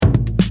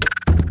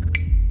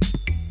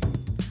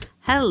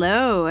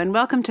Hello, and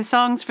welcome to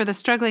Songs for the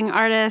Struggling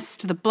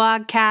Artist, the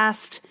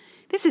blogcast.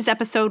 This is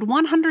episode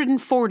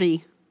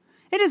 140.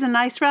 It is a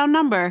nice round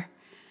number.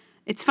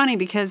 It's funny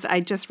because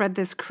I just read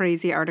this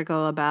crazy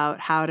article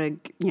about how to,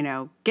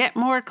 get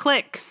more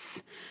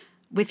clicks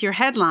with your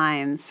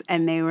headlines.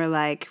 And they were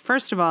like,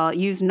 first of all,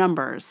 use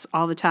numbers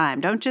all the time.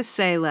 Don't just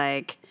say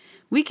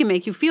we can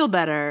make you feel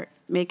better.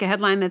 Make a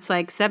headline that's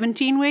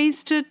 17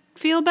 ways to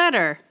feel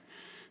better.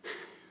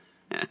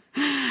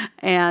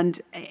 And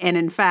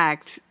in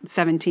fact,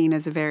 17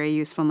 is a very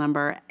useful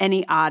number.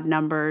 Any odd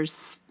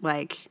numbers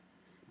like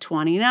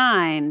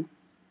 29,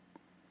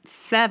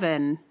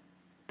 7,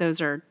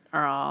 those are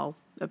all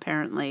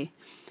apparently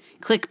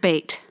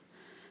clickbait.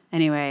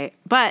 Anyway,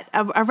 but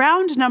a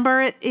round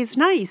number is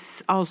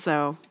nice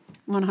also,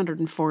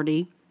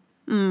 140.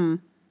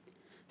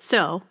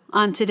 So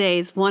on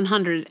today's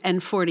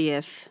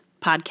 140th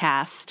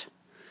podcast,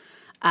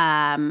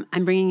 I'm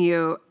bringing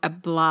you a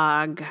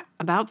blog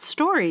about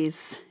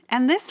stories.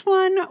 And this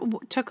one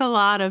took a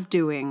lot of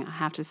doing, I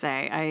have to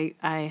say.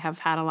 I have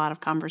had a lot of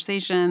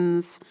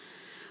conversations,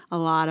 a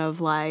lot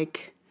of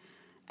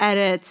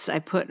edits. I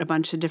put a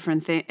bunch of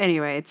different things.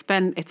 Anyway, it's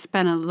been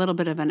a little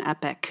bit of an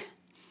epic.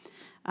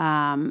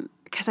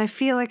 Because I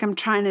feel like I'm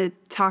trying to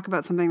talk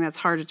about something that's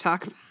hard to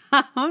talk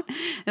about,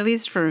 at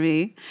least for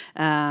me.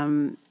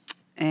 And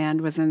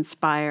was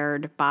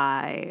inspired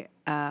by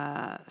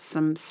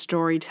some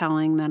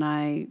storytelling that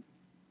I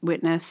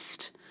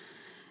witnessed.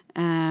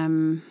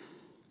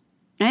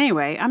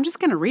 Anyway, I'm just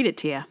going to read it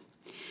to you.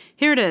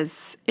 Here it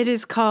is. It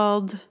is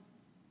called,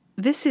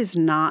 "This is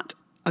Not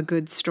a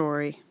Good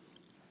Story."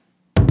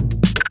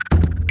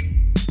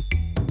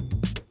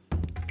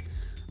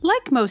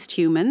 Like most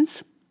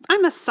humans,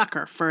 I'm a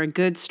sucker for a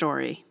good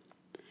story.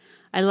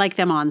 I like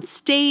them on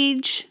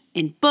stage,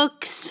 in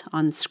books,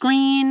 on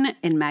screen,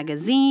 in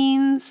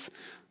magazines,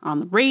 on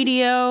the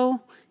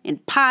radio, in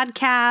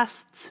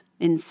podcasts,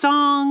 in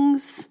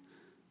songs,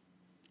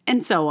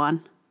 and so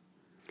on.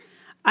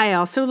 I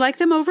also like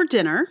them over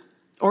dinner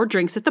or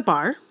drinks at the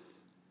bar.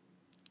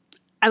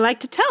 I like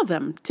to tell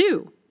them,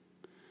 too.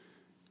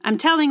 I'm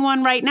telling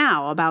one right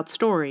now about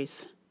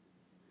stories.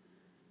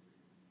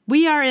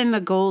 We are in the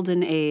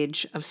golden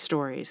age of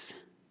stories.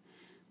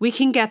 We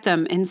can get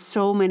them in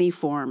so many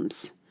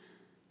forms.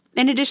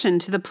 In addition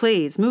to the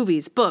plays,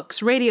 movies,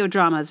 books, radio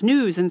dramas,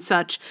 news, and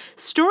such,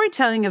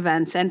 storytelling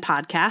events and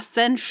podcasts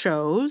and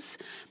shows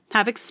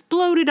have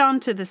exploded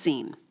onto the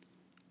scene.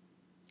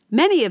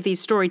 Many of these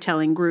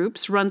storytelling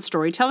groups run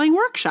storytelling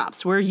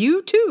workshops where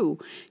you, too,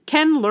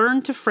 can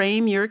learn to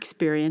frame your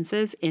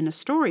experiences in a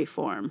story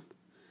form.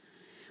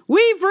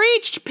 "We've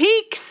reached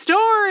peak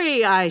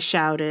story," I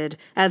shouted,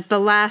 as the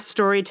last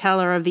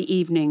storyteller of the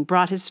evening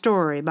brought his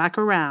story back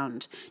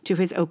around to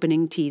his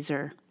opening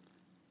teaser.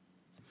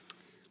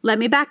 Let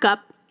me back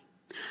up.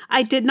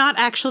 I did not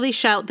actually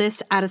shout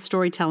this at a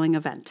storytelling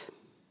event.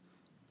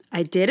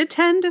 I did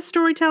attend a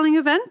storytelling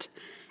event,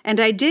 and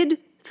I did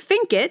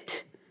think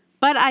it,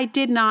 but I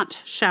did not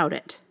shout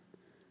it,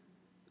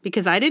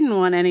 because I didn't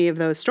want any of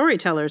those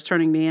storytellers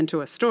turning me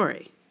into a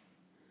story.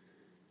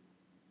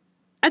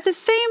 At the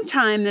same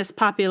time this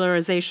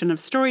popularization of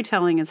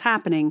storytelling is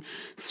happening,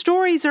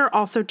 stories are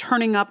also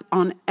turning up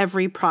on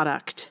every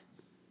product.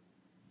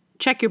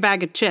 Check your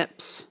bag of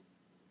chips.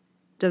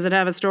 Does it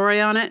have a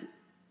story on it?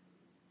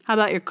 How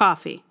about your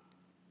coffee?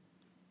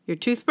 Your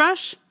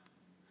toothbrush?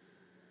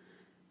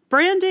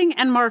 Branding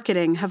and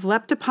marketing have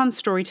leapt upon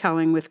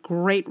storytelling with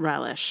great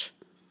relish.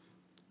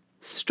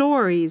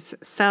 Stories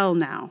sell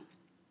now.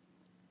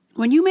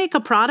 When you make a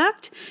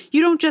product,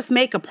 you don't just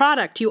make a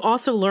product, you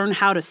also learn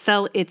how to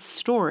sell its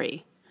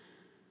story.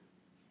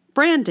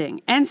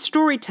 Branding and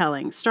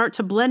storytelling start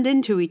to blend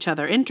into each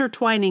other,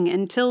 intertwining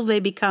until they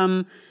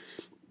become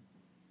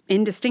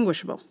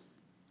indistinguishable.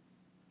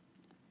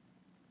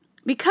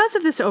 Because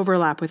of this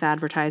overlap with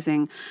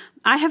advertising,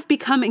 I have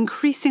become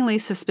increasingly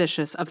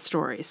suspicious of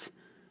stories.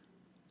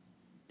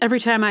 Every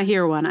time I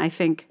hear one, I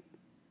think,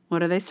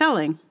 what are they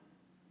selling?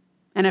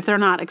 And if they're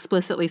not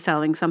explicitly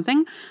selling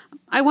something,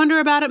 I wonder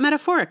about it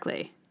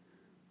metaphorically.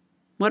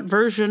 What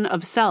version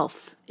of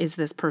self is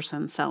this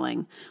person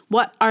selling?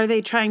 What are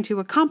they trying to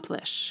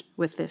accomplish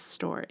with this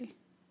story?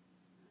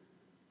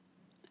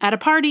 At a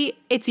party,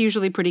 it's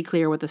usually pretty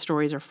clear what the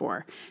stories are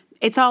for.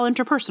 It's all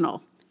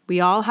interpersonal. We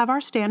all have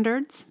our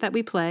standards that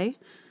we play.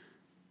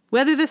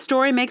 Whether the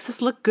story makes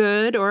us look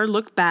good or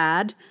look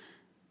bad,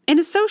 in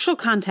a social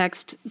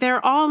context,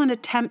 they're all an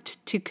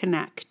attempt to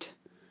connect,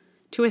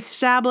 to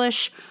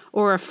establish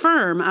or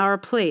affirm our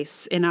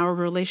place in our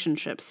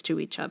relationships to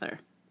each other.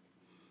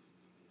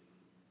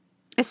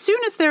 As soon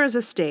as there is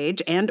a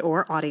stage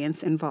and/or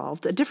audience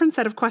involved, a different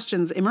set of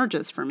questions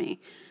emerges for me.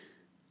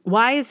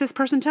 Why is this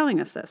person telling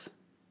us this?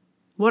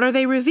 What are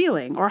they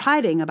revealing or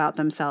hiding about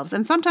themselves?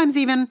 And sometimes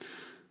even,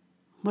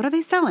 what are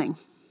they selling?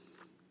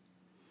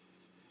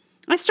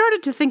 I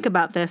started to think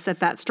about this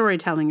at that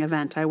storytelling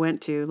event I went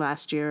to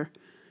last year.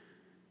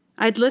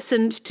 I'd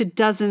listened to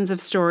dozens of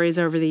stories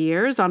over the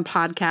years on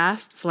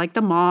podcasts like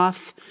The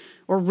Moth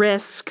or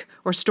Risk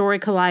or Story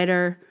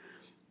Collider.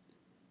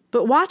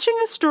 But watching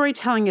a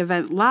storytelling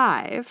event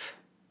live,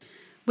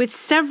 with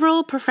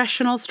several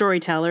professional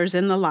storytellers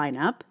in the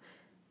lineup,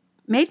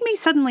 made me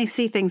suddenly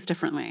see things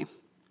differently.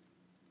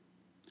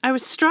 I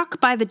was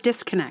struck by the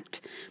disconnect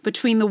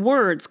between the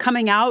words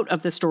coming out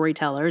of the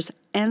storytellers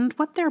and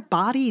what their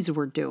bodies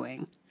were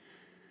doing.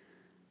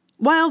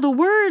 While the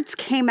words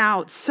came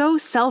out so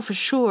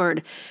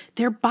self-assured,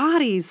 their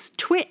bodies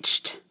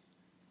twitched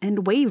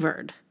and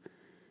wavered.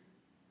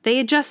 They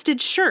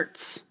adjusted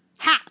shirts,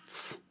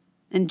 hats,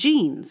 and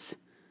jeans.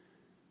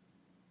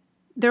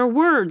 Their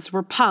words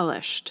were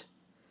polished.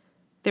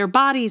 Their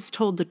bodies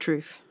told the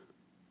truth.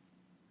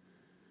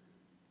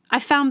 I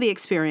found the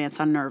experience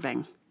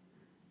unnerving.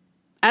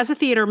 As a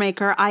theater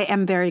maker, I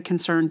am very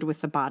concerned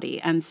with the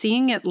body, and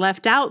seeing it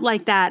left out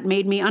like that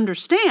made me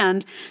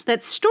understand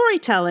that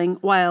storytelling,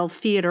 while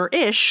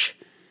theater-ish,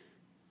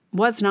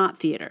 was not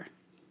theater.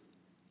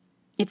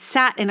 It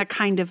sat in a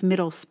kind of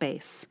middle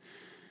space,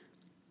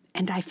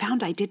 and I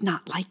found I did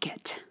not like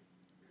it.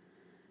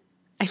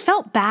 I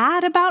felt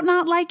bad about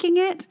not liking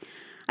it.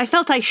 I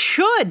felt I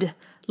should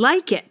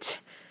like it.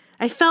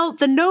 I felt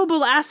the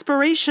noble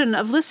aspiration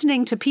of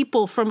listening to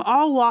people from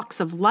all walks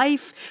of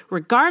life,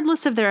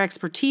 regardless of their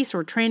expertise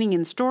or training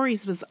in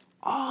stories, was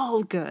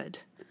all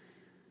good.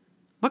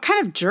 What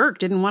kind of jerk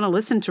didn't want to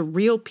listen to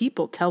real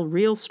people tell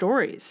real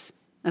stories,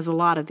 as a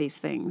lot of these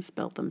things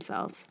built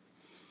themselves?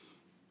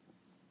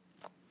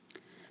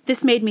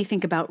 This made me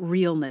think about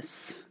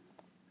realness.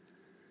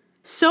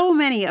 So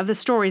many of the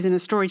stories in a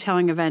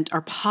storytelling event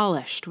are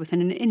polished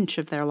within an inch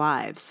of their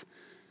lives.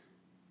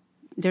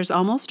 There's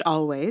almost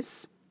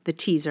always the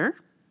teaser,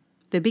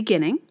 the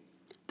beginning,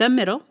 the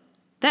middle,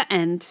 the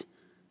end,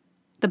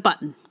 the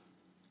button.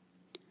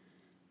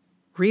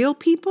 Real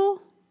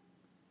people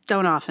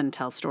don't often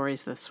tell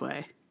stories this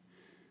way.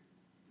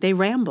 They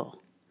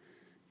ramble.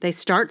 They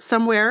start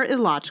somewhere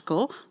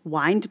illogical,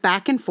 wind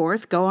back and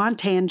forth, go on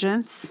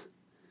tangents.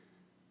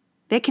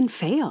 They can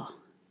fail.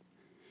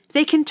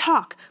 They can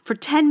talk for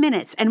 10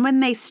 minutes, and when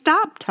they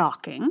stop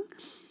talking,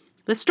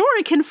 the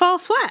story can fall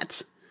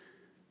flat.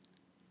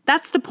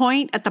 That's the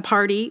point at the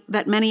party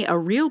that many a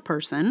real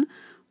person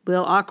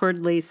will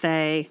awkwardly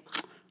say,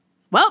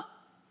 "Well,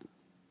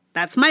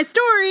 that's my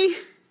story."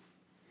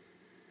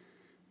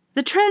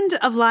 The trend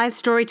of live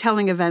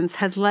storytelling events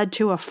has led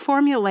to a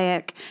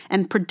formulaic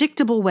and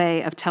predictable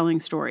way of telling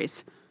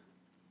stories.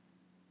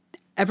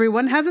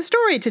 Everyone has a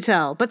story to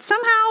tell, but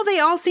somehow they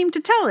all seem to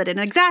tell it in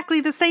exactly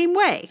the same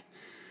way.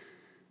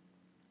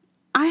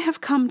 I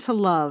have come to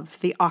love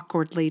the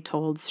awkwardly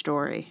told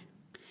story.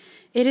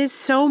 It is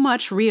so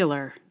much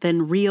realer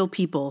than real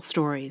people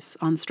stories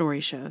on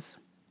story shows.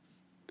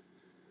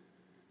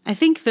 I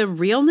think the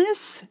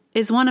realness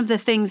is one of the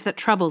things that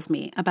troubles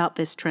me about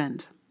this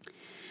trend.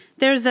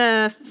 There's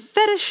a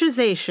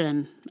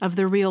fetishization of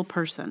the real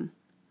person.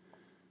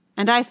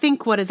 And I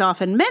think what is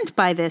often meant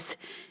by this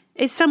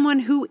is someone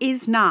who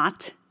is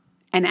not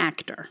an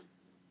actor.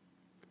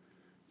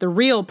 The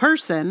real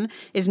person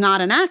is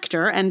not an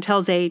actor and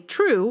tells a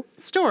true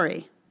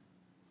story.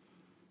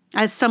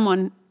 As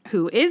someone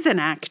who is an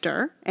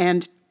actor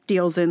and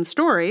deals in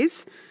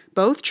stories,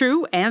 both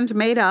true and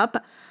made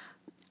up,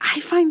 I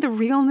find the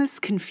realness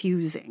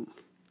confusing.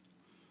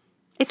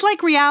 It's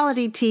like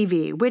reality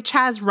TV, which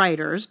has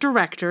writers,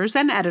 directors,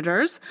 and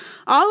editors,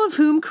 all of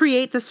whom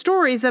create the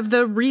stories of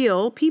the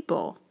real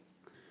people.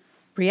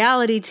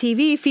 Reality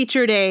TV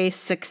featured a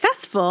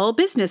successful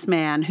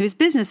businessman whose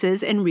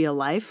businesses in real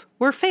life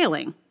were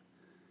failing.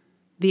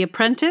 The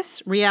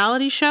Apprentice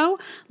reality show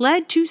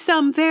led to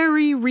some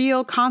very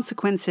real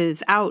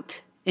consequences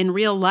out in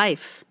real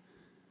life.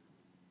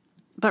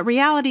 But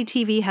reality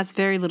TV has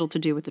very little to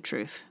do with the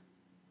truth.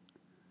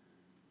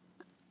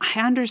 I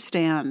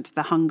understand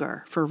the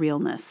hunger for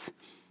realness.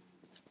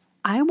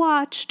 I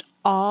watched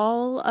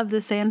all of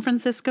the San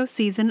Francisco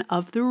season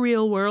of The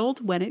Real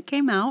World when it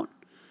came out.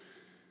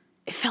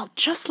 It felt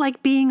just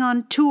like being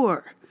on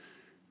tour,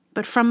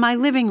 but from my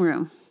living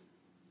room.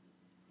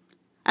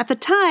 At the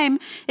time,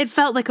 it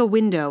felt like a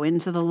window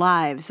into the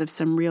lives of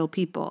some real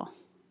people.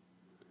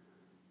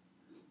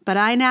 But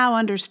I now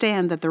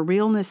understand that the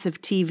realness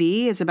of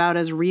TV is about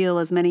as real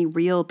as many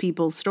real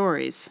people's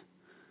stories.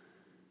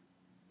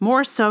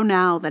 More so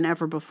now than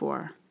ever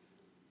before.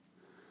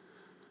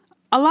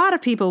 A lot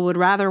of people would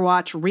rather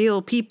watch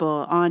real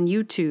people on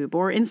YouTube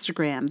or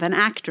Instagram than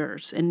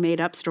actors in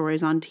made-up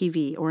stories on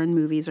TV or in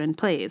movies or in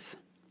plays.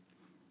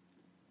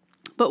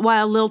 But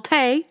while Lil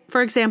Tay,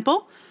 for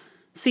example,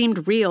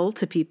 seemed real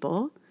to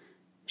people,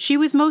 she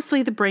was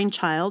mostly the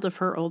brainchild of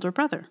her older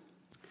brother.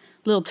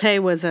 Lil Tay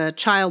was a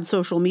child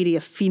social media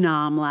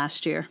phenom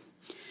last year.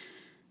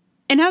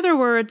 In other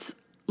words,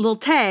 Lil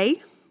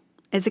Tay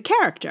is a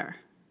character.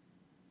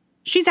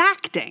 She's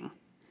acting.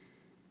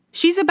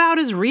 She's about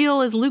as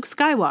real as Luke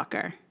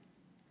Skywalker.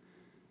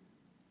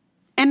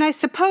 And I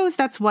suppose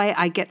that's why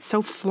I get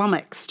so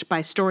flummoxed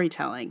by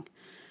storytelling.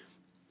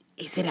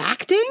 Is it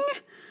acting?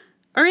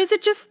 Or is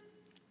it just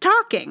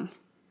talking?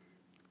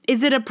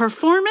 Is it a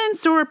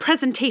performance or a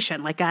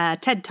presentation, like a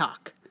TED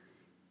Talk?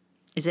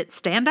 Is it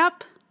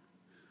stand-up?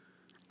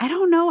 I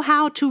don't know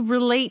how to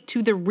relate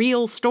to the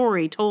real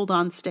story told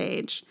on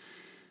stage,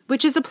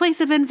 which is a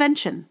place of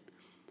invention,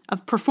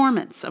 of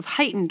performance, of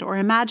heightened or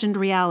imagined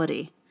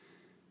reality.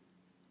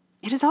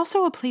 It is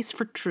also a place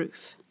for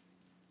truth.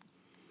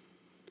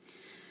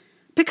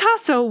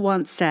 Picasso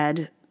once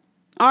said,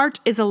 "Art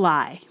is a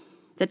lie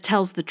that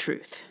tells the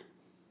truth."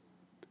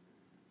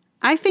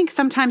 I think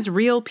sometimes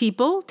real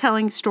people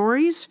telling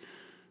stories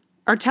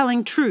are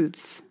telling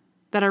truths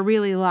that are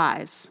really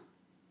lies.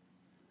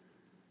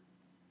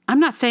 I'm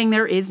not saying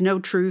there is no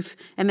truth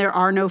and there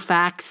are no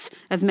facts,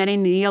 as many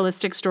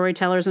nihilistic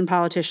storytellers and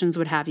politicians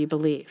would have you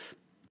believe.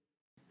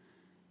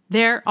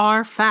 There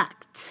are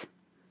facts.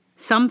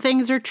 Some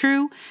things are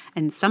true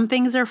and some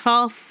things are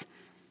false,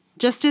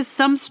 just as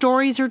some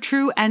stories are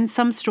true and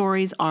some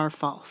stories are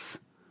false.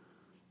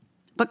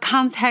 But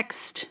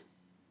context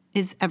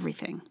is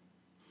everything.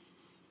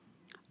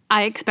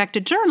 I expect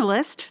a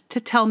journalist to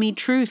tell me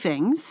true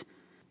things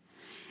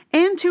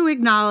and to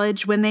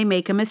acknowledge when they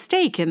make a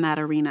mistake in that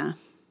arena.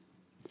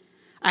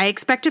 I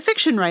expect a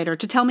fiction writer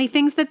to tell me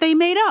things that they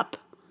made up.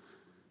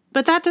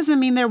 But that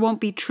doesn't mean there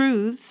won't be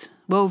truths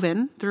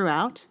woven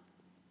throughout.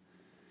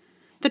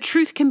 The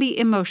truth can be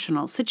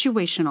emotional,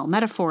 situational,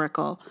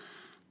 metaphorical,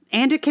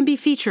 and it can be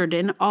featured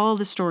in all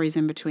the stories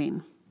in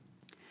between.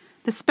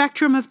 The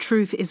spectrum of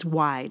truth is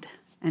wide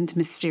and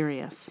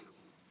mysterious.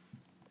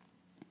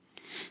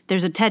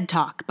 There's a TED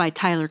Talk by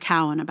Tyler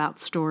Cowen about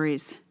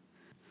stories.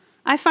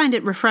 I find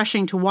it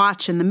refreshing to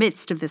watch in the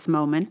midst of this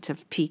moment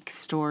of peak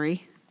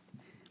story.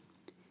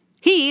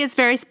 He is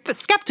very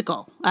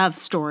skeptical of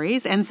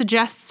stories and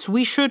suggests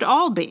we should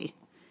all be.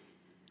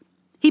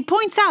 He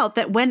points out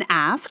that when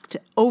asked,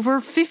 over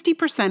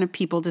 50% of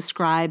people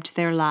described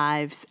their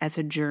lives as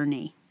a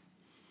journey.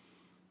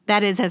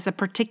 That is, as a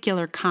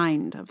particular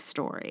kind of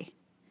story.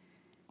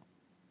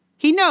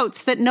 He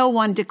notes that no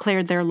one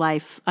declared their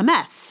life a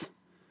mess,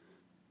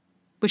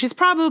 which is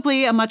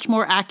probably a much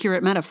more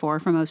accurate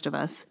metaphor for most of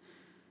us.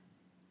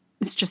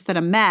 It's just that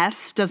a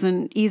mess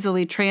doesn't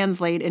easily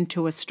translate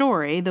into a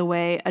story the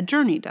way a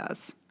journey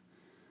does.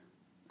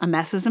 A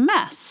mess is a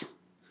mess.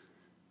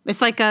 It's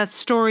like a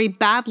story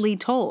badly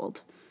told,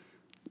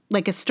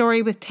 like a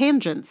story with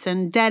tangents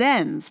and dead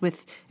ends,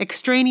 with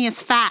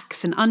extraneous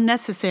facts and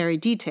unnecessary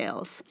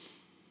details.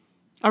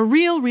 A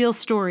real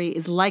story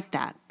is like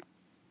that.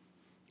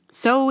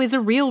 So is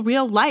a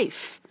real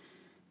life.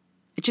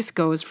 It just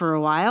goes for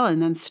a while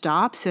and then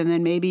stops, and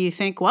then maybe you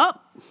think,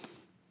 well,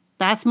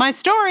 that's my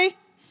story.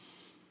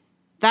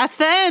 That's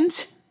the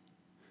end.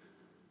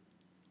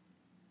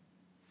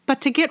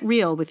 But to get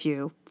real with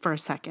you for a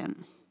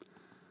second,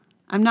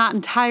 I'm not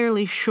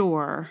entirely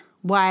sure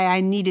why I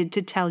needed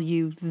to tell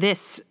you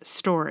this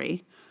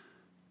story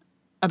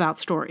about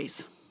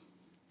stories.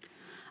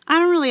 I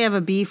don't really have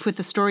a beef with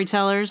the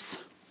storytellers.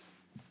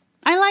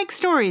 I like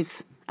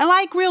stories. I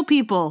like real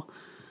people.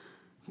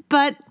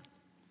 But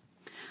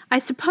I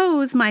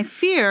suppose my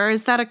fear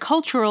is that a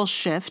cultural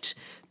shift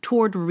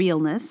toward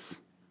realness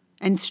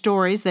and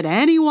stories that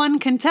anyone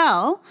can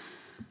tell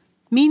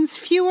means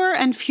fewer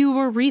and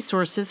fewer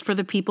resources for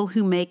the people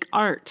who make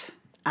art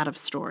out of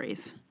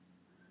stories.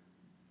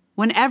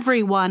 When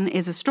everyone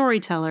is a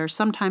storyteller,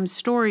 sometimes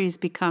stories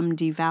become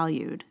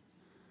devalued.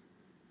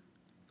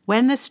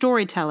 When the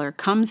storyteller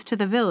comes to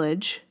the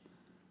village,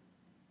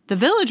 the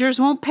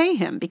villagers won't pay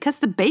him because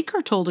the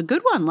baker told a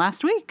good one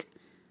last week.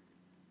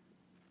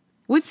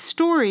 With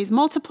stories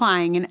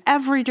multiplying in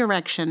every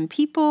direction,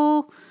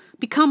 people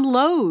become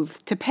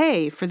loath to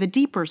pay for the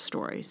deeper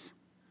stories,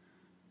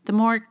 the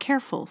more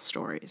careful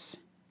stories,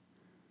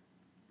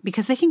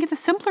 because they can get the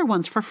simpler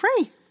ones for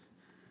free.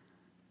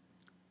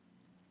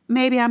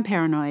 Maybe I'm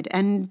paranoid,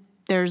 and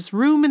there's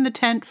room in the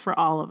tent for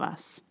all of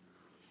us.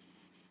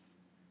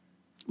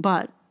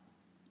 But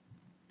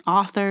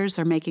authors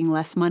are making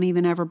less money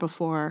than ever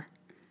before.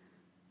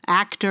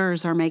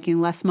 Actors are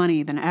making less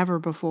money than ever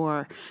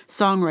before.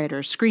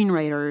 Songwriters,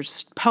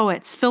 screenwriters,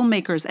 poets,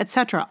 filmmakers,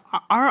 etc.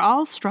 are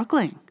all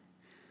struggling.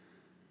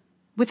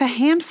 With a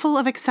handful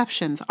of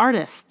exceptions,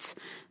 artists,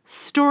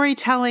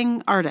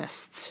 storytelling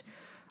artists,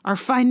 are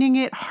finding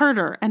it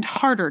harder and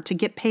harder to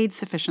get paid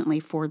sufficiently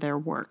for their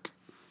work.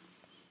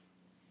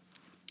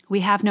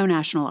 We have no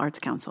National Arts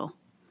Council.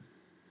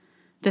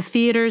 The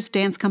theaters,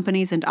 dance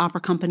companies, and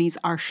opera companies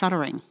are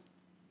shuttering.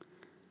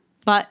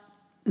 But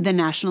the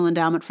National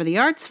Endowment for the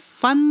Arts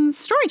funds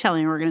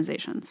storytelling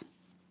organizations,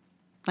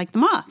 like the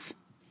Moth.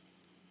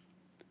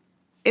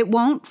 It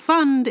won't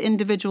fund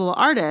individual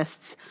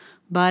artists,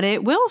 but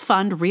it will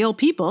fund real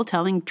people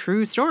telling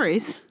true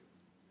stories.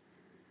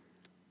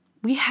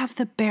 We have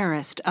the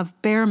barest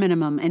of bare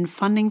minimum in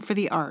funding for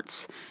the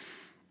arts,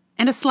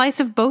 and a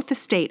slice of both the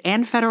state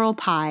and federal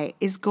pie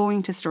is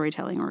going to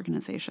storytelling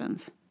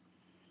organizations.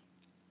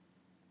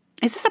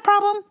 Is this a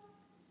problem?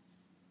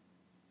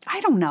 I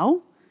don't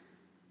know.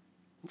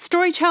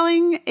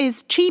 Storytelling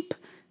is cheap,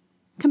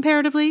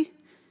 comparatively,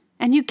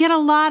 and you get a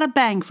lot of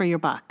bang for your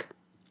buck.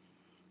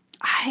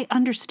 I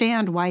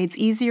understand why it's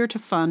easier to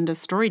fund a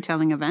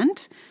storytelling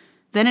event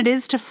than it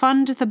is to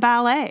fund the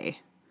ballet.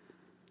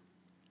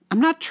 I'm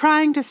not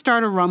trying to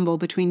start a rumble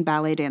between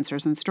ballet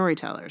dancers and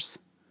storytellers.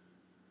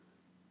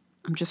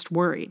 I'm just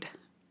worried.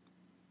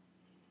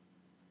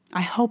 I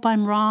hope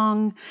I'm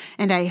wrong,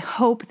 and I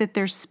hope that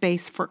there's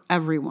space for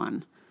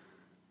everyone.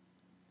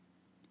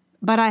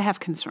 But I have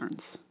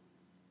concerns.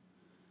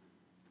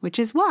 Which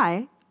is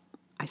why,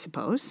 I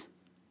suppose,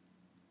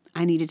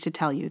 I needed to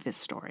tell you this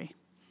story.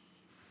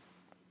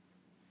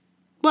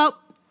 Well,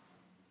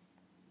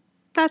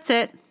 that's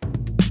it.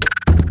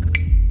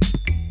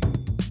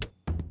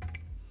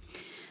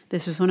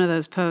 This was one of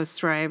those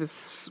posts where I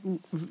was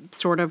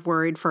sort of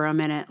worried for a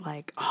minute,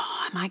 like,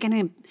 oh, am I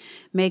going to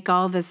make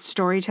all the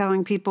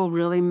storytelling people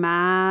really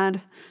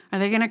mad? Are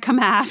they going to come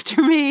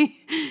after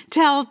me,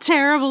 tell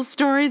terrible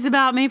stories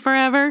about me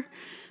forever?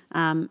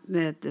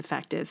 The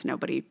fact is,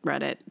 nobody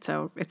read it,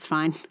 so it's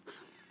fine.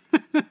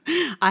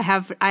 I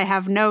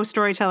have no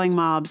storytelling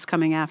mobs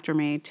coming after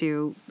me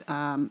to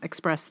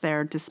express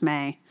their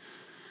dismay.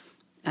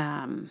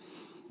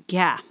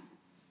 Yeah.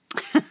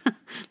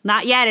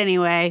 Not yet,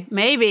 anyway.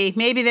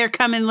 Maybe they're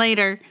coming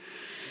later.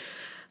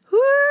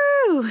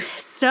 Woo!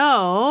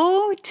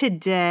 So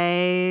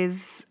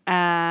today's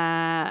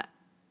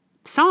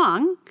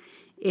song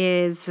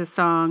is a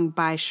song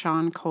by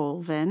Shawn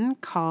Colvin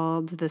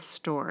called "The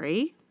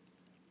Story."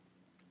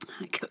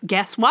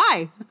 Guess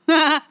why?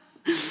 I'll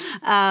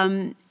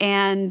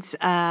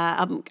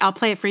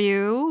play it for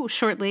you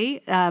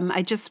shortly.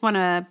 I just want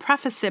to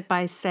preface it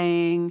by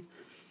saying,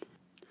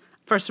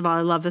 first of all,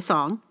 I love the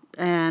song.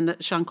 And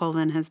Shawn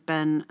Colvin has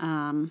been,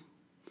 I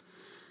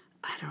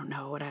don't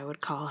know what I would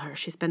call her.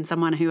 She's been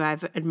someone who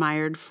I've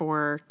admired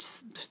for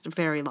just a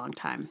very long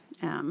time.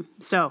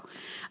 So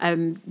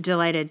I'm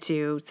delighted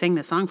to sing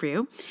this song for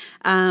you.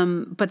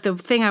 But the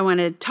thing I want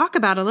to talk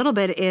about a little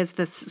bit is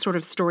this sort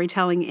of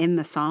storytelling in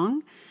the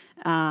song.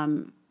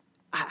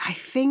 I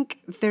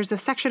think there's a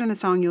section in the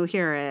song, you'll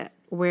hear it,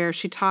 where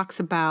she talks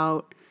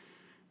about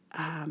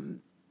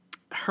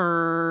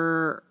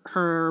her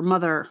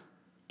mother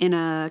in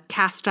a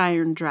cast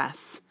iron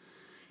dress.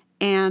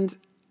 And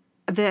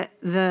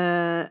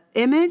the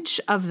image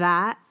of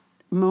that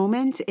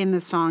moment in the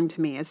song to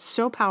me is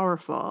so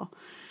powerful.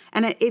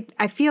 And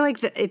I feel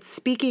like it's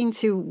speaking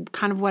to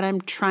kind of what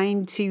I'm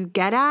trying to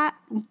get at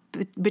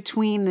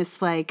between this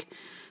like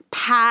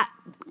pat,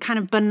 kind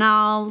of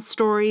banal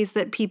stories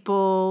that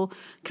people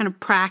kind of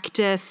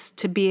practice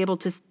to be able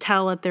to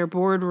tell at their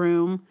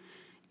boardroom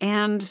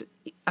and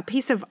a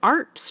piece of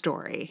art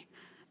story.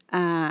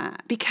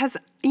 Because,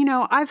 you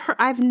know,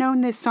 I've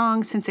known this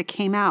song since it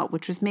came out,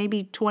 which was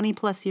maybe 20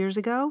 plus years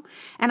ago.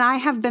 And I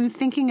have been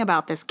thinking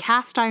about this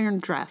cast iron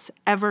dress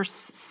ever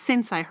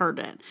since I heard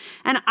it.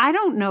 And I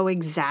don't know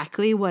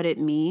exactly what it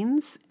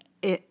means.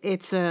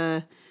 It's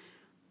a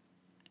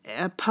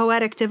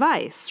poetic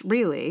device,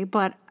 really,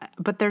 but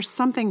there's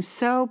something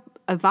so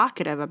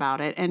evocative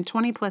about it. And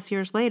 20 plus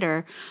years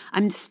later,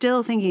 I'm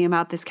still thinking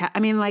about this cat.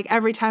 I mean, like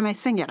every time I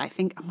sing it, I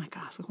think, oh my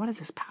gosh, what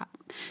is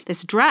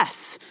this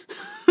dress?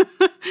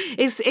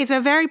 It's a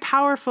very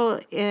powerful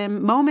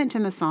moment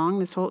in the song.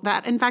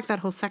 That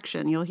whole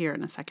section you'll hear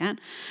in a second.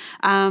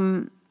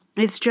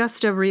 It's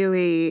just a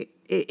really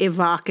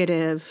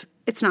evocative.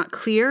 It's not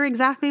clear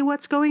exactly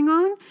what's going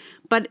on,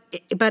 but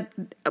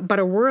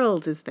a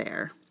world is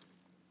there.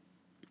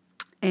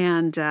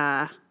 And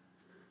I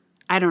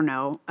don't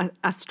know,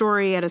 a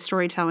story at a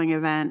storytelling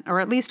event, or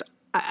at least,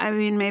 I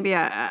mean, maybe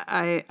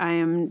I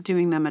am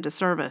doing them a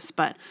disservice,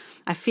 but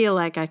I feel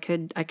like I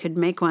could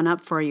make one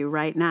up for you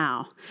right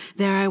now.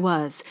 There I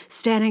was,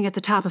 standing at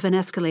the top of an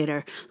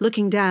escalator,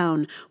 looking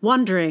down,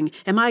 wondering,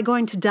 am I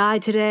going to die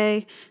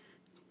today?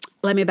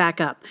 Let me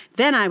back up.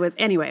 Then I was,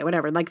 anyway,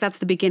 whatever, like that's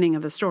the beginning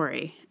of the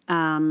story.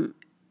 And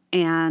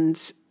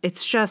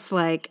it's just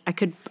like, I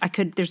could,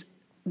 there's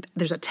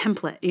a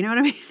template, you know what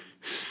I mean?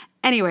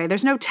 Anyway,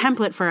 there's no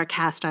template for a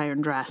cast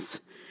iron dress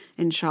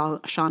in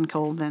Shawn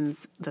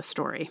Colvin's The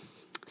Story.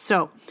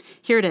 So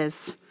here it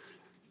is,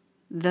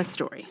 The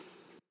Story.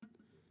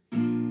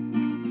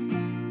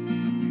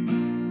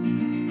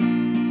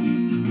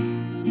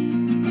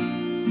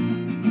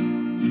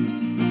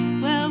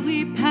 Well,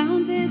 we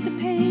pounded the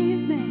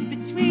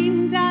pavement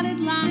between dotted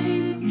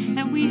lines,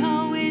 and we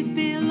always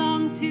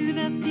belonged to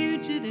the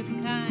fugitive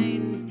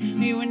kind.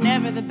 We were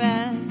never the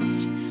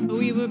best, but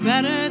we were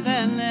better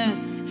than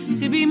this,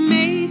 to be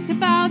made to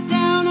bow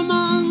down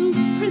among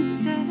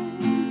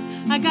princes.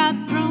 I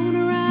got thrown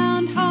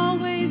around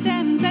hallways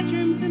and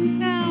bedrooms and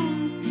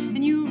towns,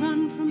 and you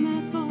run from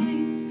that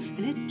voice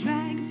and it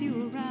drags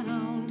you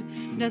around.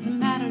 Doesn't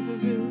matter the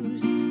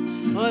ruse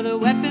or the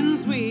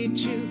weapons we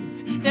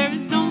choose, there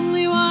is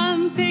only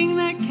one thing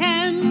that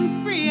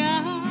can free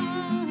us.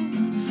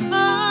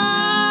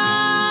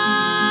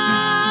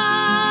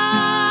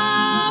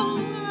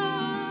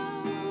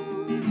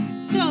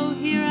 So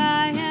here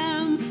I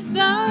am, the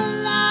lion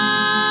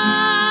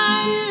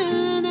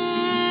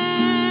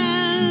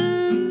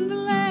and the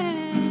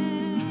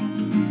lamb.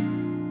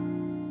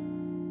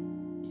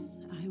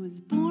 I was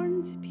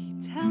born to be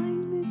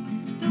telling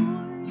this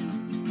story.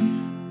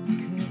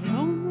 Could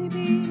only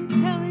be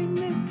telling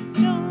this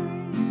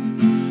story.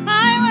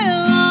 I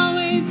will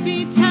always be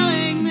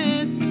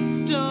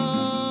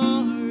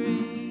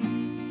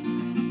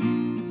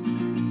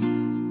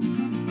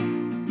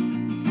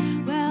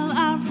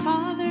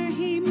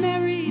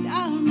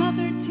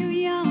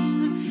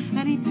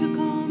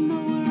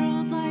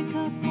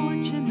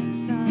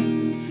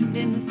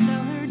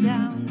cellar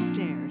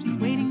downstairs,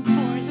 waiting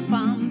for the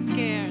bomb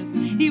scares.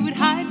 He would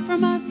hide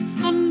from us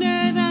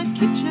under the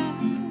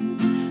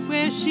kitchen,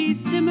 where she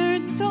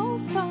simmered so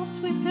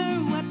soft with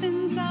her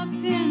weapons of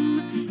tin.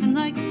 And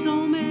like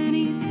so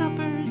many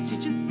suppers, she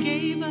just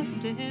gave us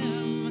to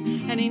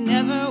him. And he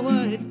never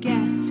would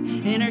guess,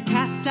 in her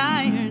cast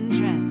iron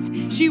dress,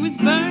 she was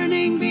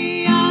burning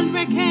beyond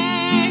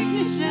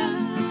recognition.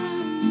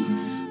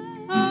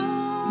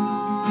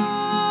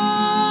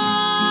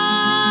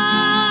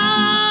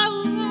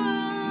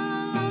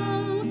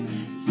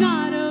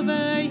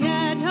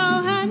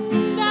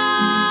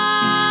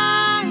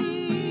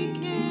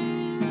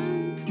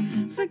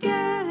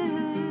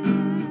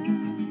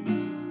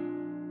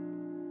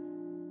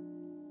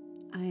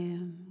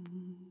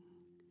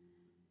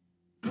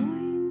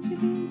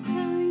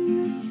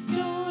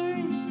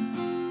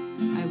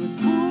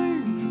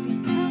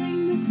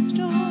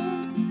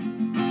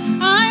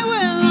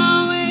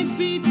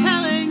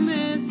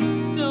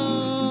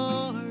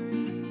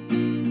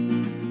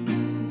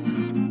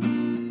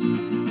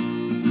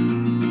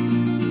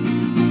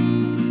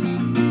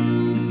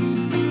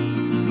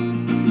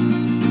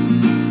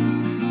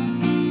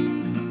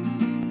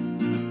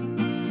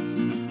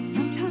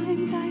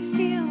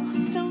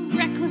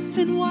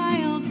 And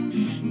wild.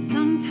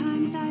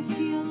 Sometimes I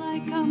feel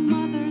like a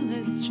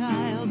motherless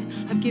child.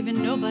 I've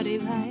given nobody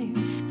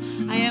life.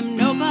 I am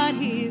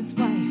nobody's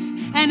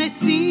wife, and I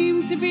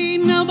seem to be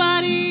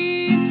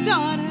nobody's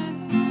daughter.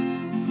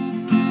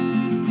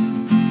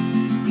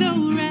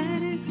 So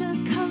red is the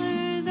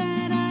color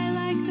that I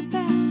like the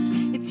best.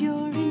 It's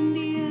your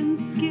Indian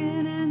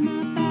skin and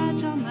the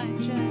badge on my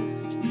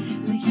chest,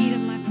 and the heat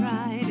of my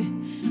pride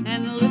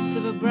and the lips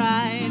of a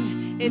bride.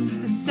 It's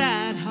the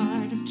sad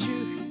heart of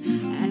truth,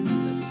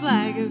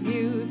 flag of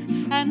youth,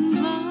 and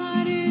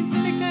blood is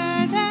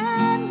thicker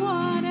than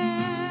water.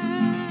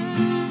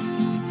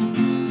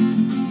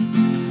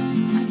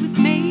 I was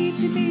made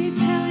to be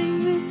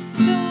telling this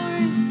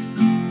story.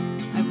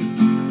 I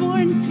was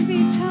born to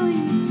be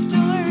telling this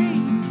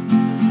story.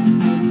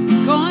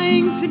 I'm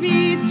going to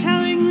be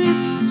telling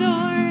this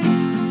story.